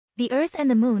The Earth and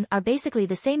the Moon are basically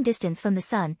the same distance from the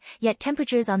Sun, yet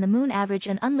temperatures on the Moon average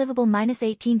an unlivable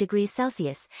 -18 degrees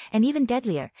Celsius, and even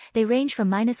deadlier, they range from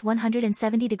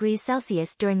 -170 degrees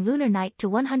Celsius during lunar night to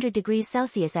 100 degrees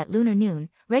Celsius at lunar noon,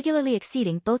 regularly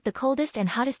exceeding both the coldest and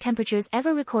hottest temperatures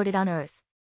ever recorded on Earth.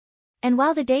 And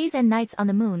while the days and nights on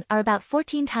the Moon are about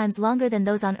 14 times longer than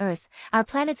those on Earth, our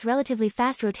planet's relatively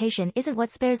fast rotation isn't what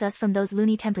spares us from those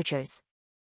loony temperatures.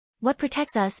 What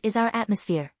protects us is our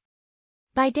atmosphere.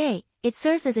 By day, it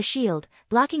serves as a shield,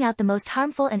 blocking out the most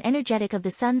harmful and energetic of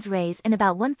the sun's rays and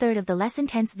about 1/3 of the less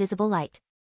intense visible light.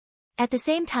 At the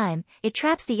same time, it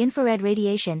traps the infrared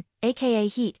radiation, aka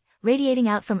heat, radiating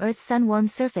out from Earth's sun-warmed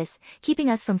surface, keeping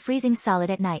us from freezing solid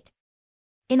at night.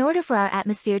 In order for our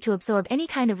atmosphere to absorb any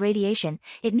kind of radiation,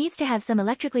 it needs to have some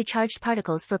electrically charged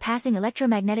particles for passing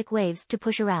electromagnetic waves to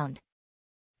push around.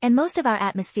 And most of our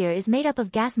atmosphere is made up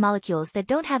of gas molecules that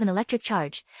don't have an electric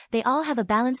charge, they all have a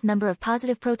balanced number of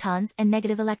positive protons and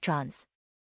negative electrons.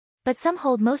 But some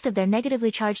hold most of their negatively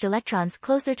charged electrons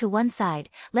closer to one side,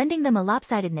 lending them a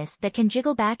lopsidedness that can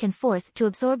jiggle back and forth to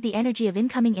absorb the energy of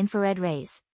incoming infrared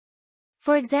rays.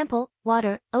 For example,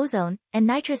 water, ozone, and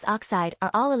nitrous oxide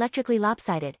are all electrically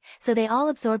lopsided, so they all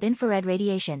absorb infrared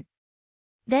radiation.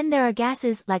 Then there are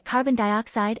gases like carbon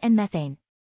dioxide and methane.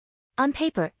 On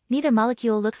paper, neither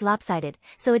molecule looks lopsided,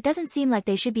 so it doesn't seem like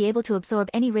they should be able to absorb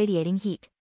any radiating heat.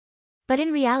 But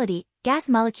in reality, gas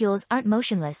molecules aren't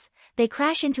motionless, they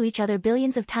crash into each other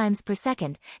billions of times per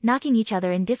second, knocking each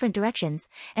other in different directions,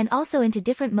 and also into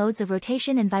different modes of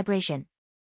rotation and vibration.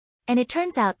 And it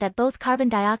turns out that both carbon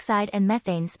dioxide and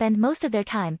methane spend most of their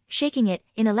time shaking it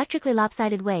in electrically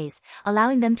lopsided ways,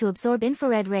 allowing them to absorb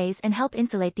infrared rays and help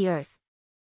insulate the Earth.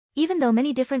 Even though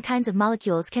many different kinds of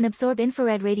molecules can absorb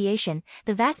infrared radiation,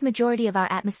 the vast majority of our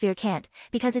atmosphere can't,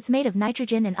 because it's made of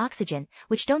nitrogen and oxygen,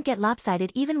 which don't get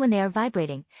lopsided even when they are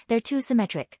vibrating, they're too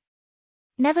symmetric.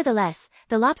 Nevertheless,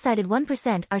 the lopsided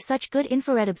 1% are such good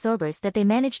infrared absorbers that they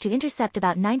manage to intercept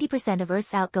about 90% of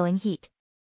Earth's outgoing heat.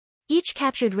 Each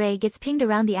captured ray gets pinged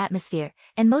around the atmosphere,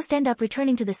 and most end up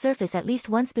returning to the surface at least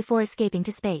once before escaping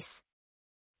to space.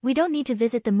 We don't need to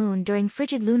visit the Moon during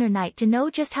frigid lunar night to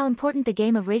know just how important the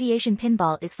game of radiation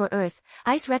pinball is for Earth.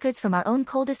 Ice records from our own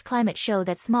coldest climate show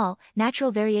that small,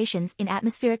 natural variations in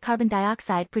atmospheric carbon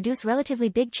dioxide produce relatively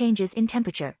big changes in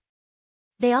temperature.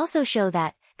 They also show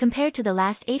that, compared to the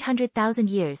last 800,000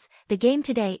 years, the game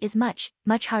today is much,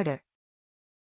 much harder.